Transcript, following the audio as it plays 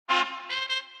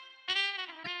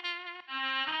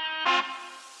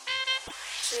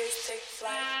Series take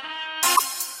flight.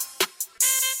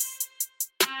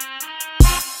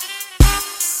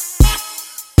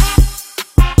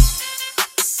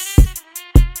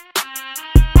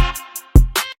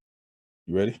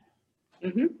 You ready?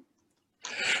 Mm-hmm.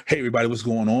 Hey, everybody, what's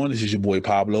going on? This is your boy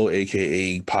Pablo,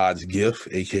 a.k.a. Pod's Gift,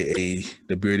 a.k.a.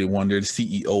 the Bearded Wonder, the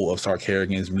CEO of Sark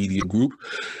Harrigan's Media Group.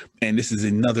 And this is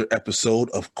another episode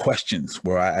of Questions,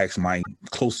 where I ask my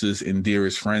closest and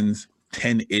dearest friends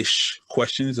 10-ish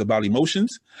questions about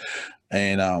emotions.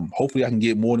 And hopefully I can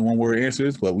get more than one word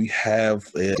answers, but we have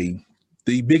the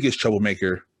biggest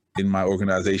troublemaker in my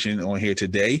organization on here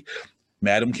today.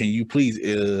 Madam, can you please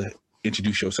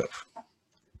introduce yourself?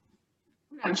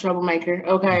 I'm not a troublemaker,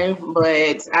 okay,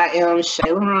 but I am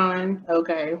Shae Laraun,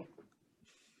 okay.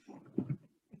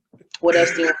 What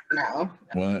else do you want to know?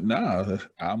 Well, no,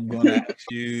 I'm gonna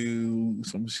ask you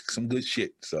some good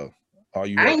shit. So, are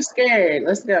you? I ain't scared.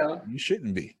 Let's go. You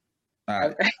shouldn't be. All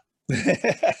right.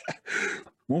 Okay.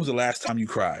 When was the last time you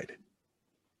cried?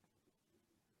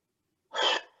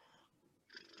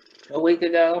 A week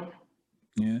ago.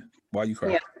 Yeah. Why you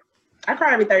cry? Yeah. I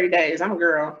cry every 30 days. I'm a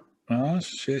girl. Oh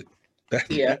shit.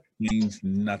 That means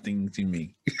nothing to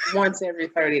me. Once every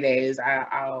 30 days,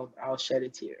 I'll shed a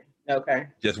tear. Okay.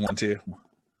 Just one tear.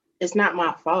 It's not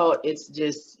my fault. It's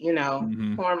just,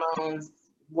 hormones,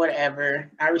 whatever.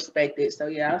 I respect it. So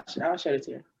yeah, I'll shed a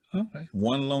tear. Okay.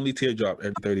 One lonely teardrop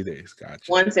every 30 days. Gotcha.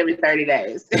 Once every 30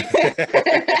 days.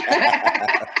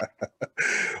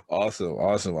 Awesome.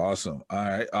 All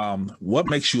right. What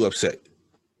makes you upset?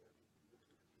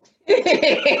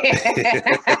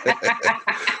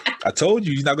 I told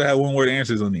you, you're not gonna have one word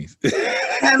answers on these. I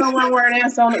have no one word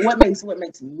answer on it. What makes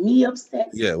me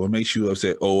upset? Yeah, what makes you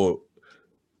upset? And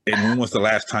when was the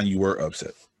last time you were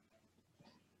upset?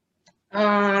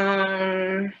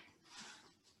 The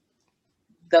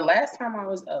last time I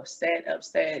was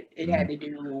upset, it had to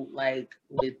do like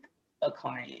with a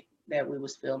client that we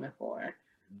was filming for.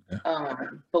 Okay.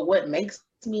 But what makes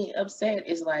me upset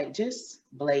is like just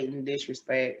blatant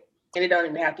disrespect. And it don't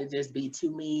even have to just be to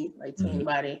me, like to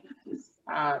anybody.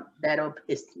 That'll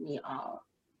piss me off.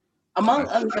 Among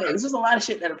other things, there's a lot of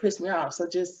shit that'll piss me off. So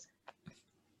just,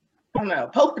 I don't know,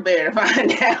 poke the bear to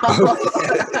find out.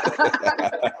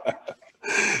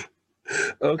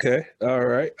 Okay, all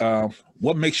right.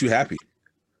 What makes you happy?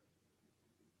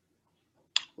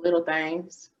 Little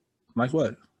things. Like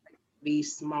what? The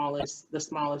smallest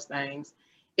things.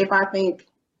 If I think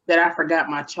that I forgot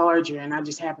my charger and I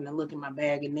just happen to look in my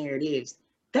bag and there it is,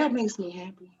 that makes me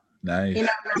happy. Nice. You know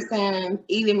what I'm saying?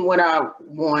 Even what I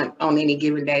want on any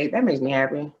given day, that makes me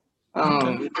happy.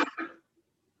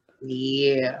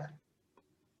 Yeah.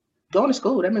 Going to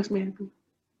school, that makes me happy.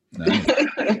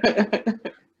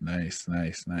 Nice.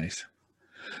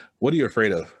 What are you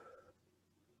afraid of?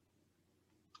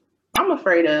 I'm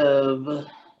afraid of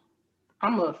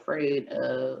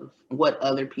what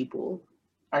other people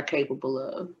are capable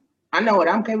of. I know what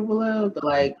I'm capable of, but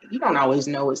like you don't always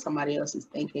know what somebody else is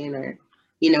thinking or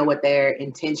what their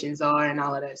intentions are and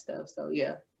all of that stuff. So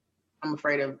yeah, I'm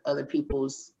afraid of other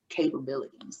people's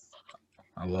capabilities.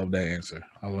 I love that answer.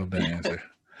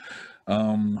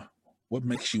 What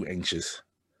makes you anxious?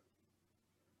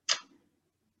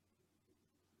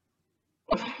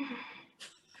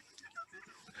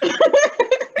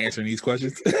 Answering these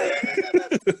questions.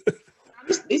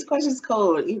 These questions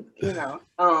cold,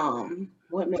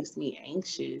 what makes me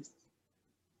anxious?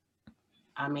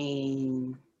 I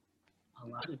mean, a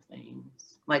lot of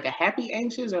things. Like a happy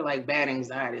anxious or like bad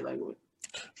anxiety? Like what?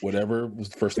 Whatever was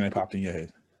the first thing that popped in your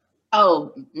head.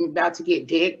 Oh, I'm about to get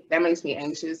dick. That makes me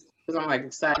anxious because I'm like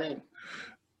excited,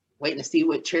 waiting to see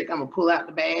what trick I'm gonna pull out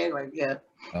the bag. Like, yeah.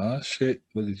 Oh shit!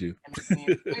 Look at you.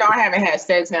 I haven't had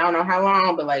sex now. I don't know how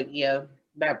long, but like, yeah,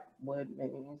 that would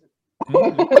make me anxious.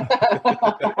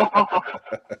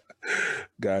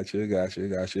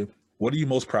 Gotcha. What are you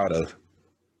most proud of?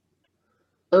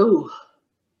 Oh,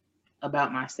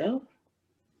 about myself?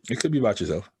 It could be about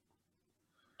yourself.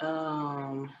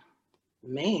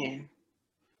 Man,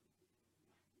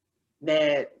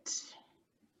 that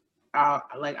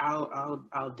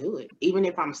I'll do it, even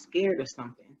if I'm scared of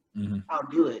something. I'll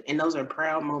do it, and those are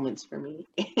proud moments for me.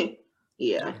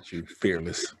 Yeah, you're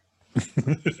fearless.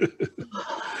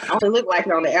 I only look like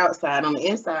it on the outside. On the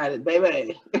inside,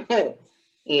 baby.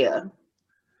 Yeah.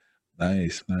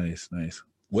 Nice.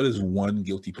 What is one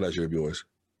guilty pleasure of yours?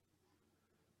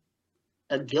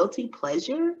 A guilty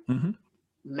pleasure?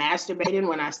 Masturbating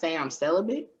when I say I'm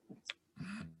celibate.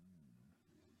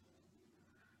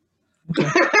 Okay.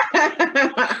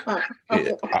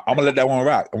 Yeah, I'm gonna let that one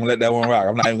rock. I'm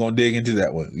not even gonna dig into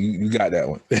that one. You got that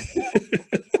one.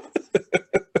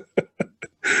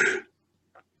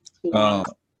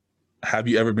 Have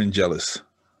you ever been jealous?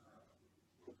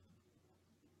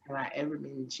 Have I ever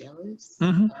been jealous?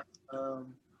 Mm-hmm.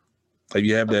 Um, Have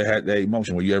you had that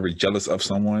emotion? Were you ever jealous of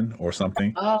someone or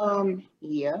something?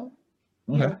 yeah,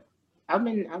 Okay. yeah. I've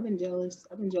been jealous.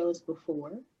 I've been jealous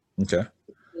before. Okay.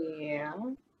 Yeah.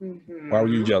 Why were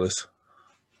you Mm-hmm. jealous?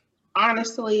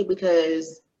 Honestly,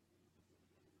 because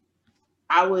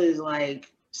I was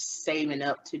like saving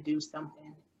up to do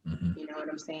something. Mm-hmm. You know what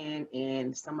I'm saying?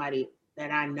 And somebody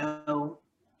that I know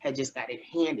had just got it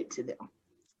handed to them,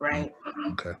 right?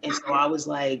 Okay. And so I was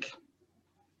like,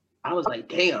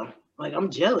 damn, like I'm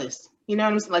jealous. You know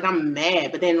what I'm saying? Like I'm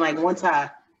mad. But then like once I,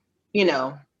 you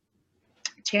know,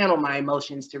 channel my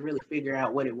emotions to really figure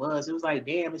out what it was like,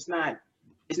 damn, it's not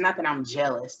that I'm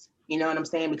jealous. You know what I'm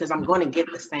saying? Because I'm going to get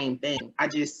the same thing. I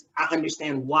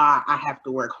understand why I have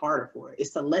to work harder for it.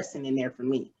 It's a lesson in there for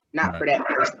me, not for that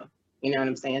person. You know what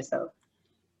I'm saying? So,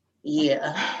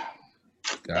 yeah.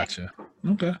 Gotcha.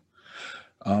 Okay.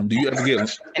 Do you ever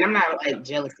get? And I'm not like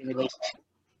jealous in relationships.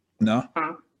 No,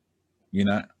 Huh? you're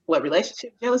not. What,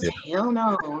 relationship jealous? Yeah. Hell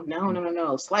no.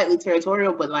 No. Slightly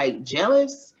territorial, but like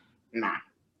jealous? Nah.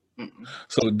 Mm-mm.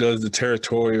 So does the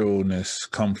territorialness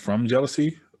come from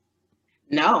jealousy?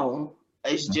 No.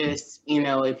 It's Okay. just, you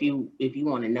know, if you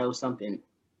want to know something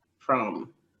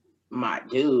from my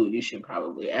dude, you should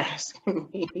probably ask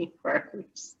me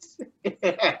first.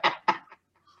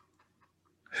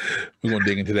 We're gonna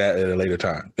dig into that at a later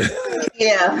time.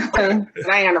 Yeah. And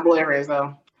I ain't got no boyfriend,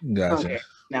 so Gotcha. okay.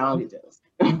 Now I'll get jealous.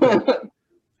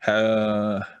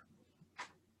 Okay.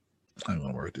 I'm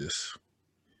gonna work this.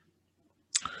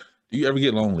 Do you ever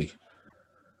get lonely?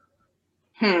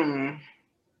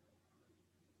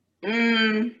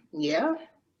 Yeah.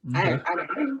 Okay. I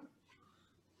do.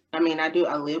 I mean, I do.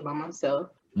 I live by myself.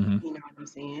 Mm-hmm. You know what I'm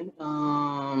saying?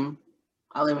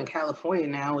 I live in California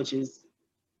now, which is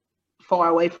far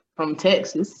away from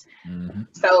Texas. Mm-hmm.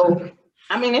 So,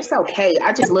 I mean, it's okay.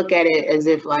 I just look at it as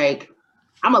if like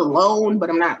I'm alone, but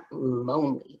I'm not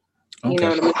lonely. You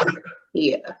know Okay. what I mean?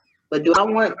 Yeah. But do I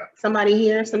want somebody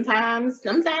here sometimes?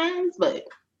 Sometimes, but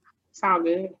it's all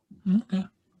good. Okay.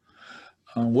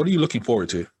 What are you looking forward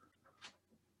to?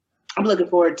 I'm looking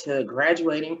forward to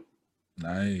graduating.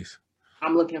 Nice.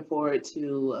 I'm looking forward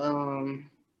to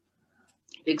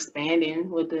expanding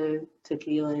with the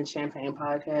Tequila and Champagne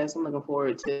podcast. I'm looking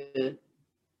forward to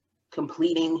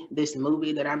completing this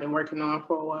movie that I've been working on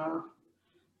for a while.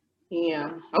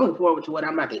 Yeah, I'm looking forward to what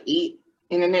I'm about to eat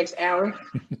in the next hour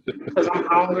because I'm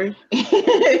hungry.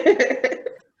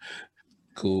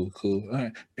 Cool. All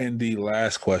right. And the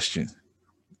last question: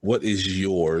 what is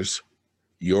yours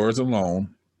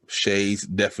alone, Shae's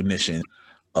definition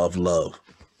of love?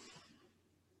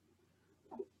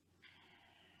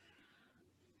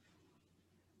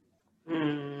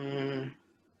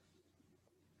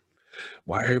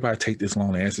 Why everybody take this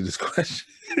long to answer this question?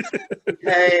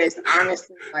 Because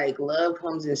honestly, like love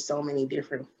comes in so many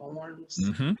different forms.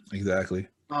 Mm-hmm. Exactly.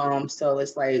 So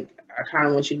it's like I kind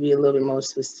of want you to be a little bit more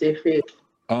specific.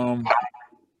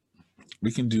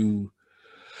 We can do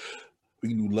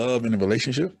love in a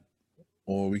relationship,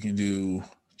 or we can do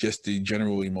just the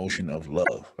general emotion of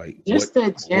love, like Just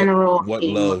the general what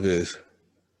love is.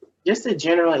 Just the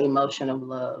general emotion of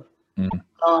love.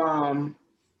 Mm-hmm.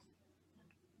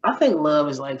 I think love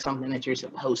is like something that you're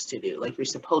supposed to do. Like you're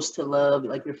supposed to love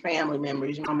like your family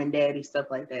members, your mom and daddy, stuff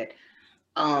like that.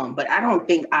 But I don't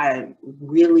think I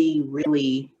really,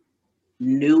 really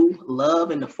knew love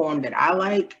in the form that I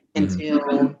like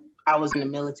until I was in the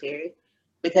military,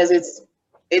 because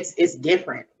it's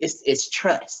different. It's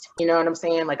trust. You know what I'm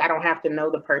saying? Like I don't have to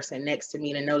know the person next to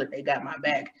me to know that they got my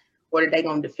back or that they're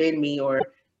gonna defend me, or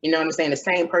you know what I'm saying? The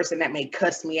same person that may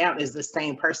cuss me out is the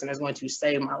same person that's going to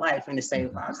save my life in the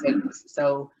same 5 seconds.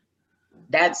 So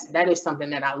that is something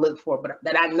that I look for, but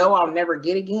that I know I'll never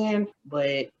get again.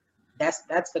 But that's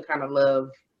the kind of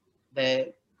love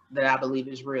that I believe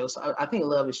is real. So I think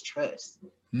love is trust.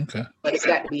 Okay. But it's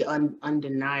got to be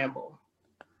undeniable.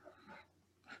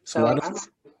 So I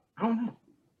don't know.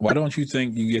 Why don't you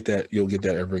think you'll get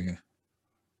that ever again?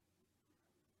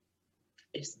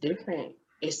 It's different.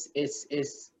 I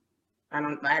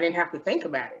didn't have to think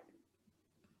about it.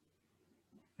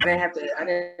 I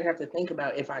didn't have to think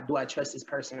about if I trust this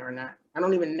person or not. I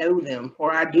don't even know them,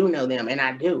 or I do know them, and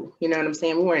I do. You know what I'm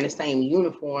saying? We're in the same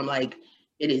uniform, like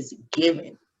it is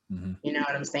given. Mm-hmm. You know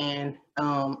what I'm saying?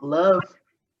 Love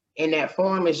in that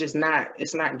form is just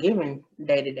it's not given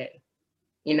day to day.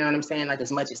 You know what I'm saying? Like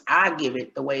as much as I give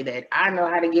it the way that I know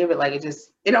how to give it, like it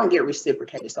don't get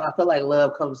reciprocated. So I feel like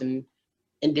love comes in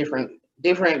different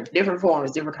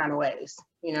forms, different kind of ways.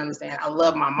 You know what I'm saying? I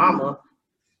love my mama,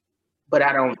 but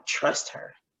I don't trust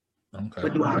her. Okay.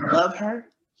 But do I love her?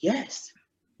 Yes.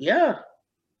 Yeah.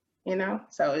 You know,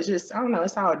 so it's just, I don't know,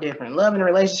 it's all different. Love in a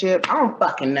relationship, I don't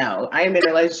fucking know. I ain't been in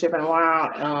a relationship in a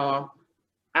while.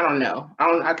 I don't know.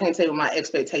 I can't tell you what my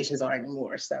expectations are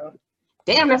anymore. So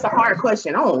damn, that's a hard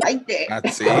question. I don't like that. I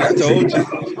see. I told you.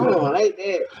 I don't like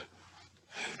that.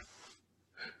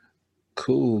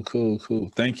 Cool.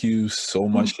 Thank you so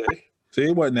much, Shae. See,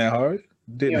 it wasn't that hard.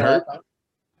 Didn't You're hurt. welcome.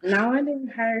 No, it didn't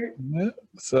hurt. Yeah.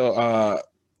 So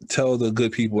tell the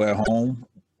good people at home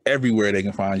everywhere they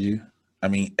can find you. I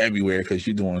mean everywhere, because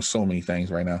you're doing so many things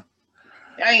right now.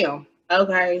 Damn.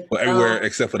 Okay. Well, everywhere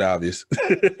except for the obvious.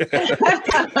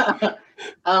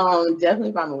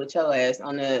 Definitely find me with your ass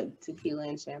on the Tequila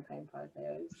and Champagne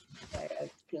podcast.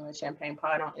 Tequila and Champagne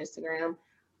Pod on Instagram.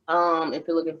 If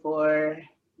you're looking for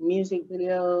music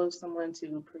videos, someone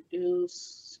to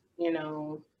produce, you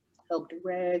know, help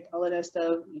direct, all of that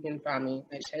stuff, you can find me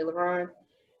at Shae Laraun.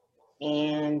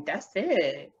 And that's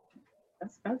it.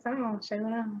 That's all, Shae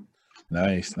Laraun.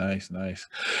 Nice.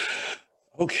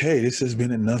 Okay, this has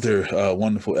been another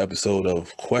wonderful episode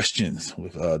of Questions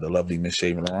with the lovely Miss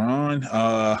Shae Laraun.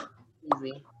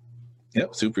 Easy.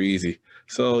 Yep, super easy.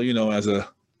 So, you know, as a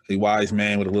wise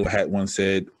man with a little hat once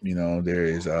said, you know, there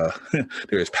is there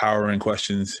is power in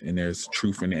questions and there's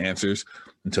truth in the answers.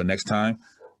 Until next time,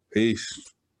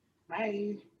 peace.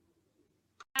 Bye.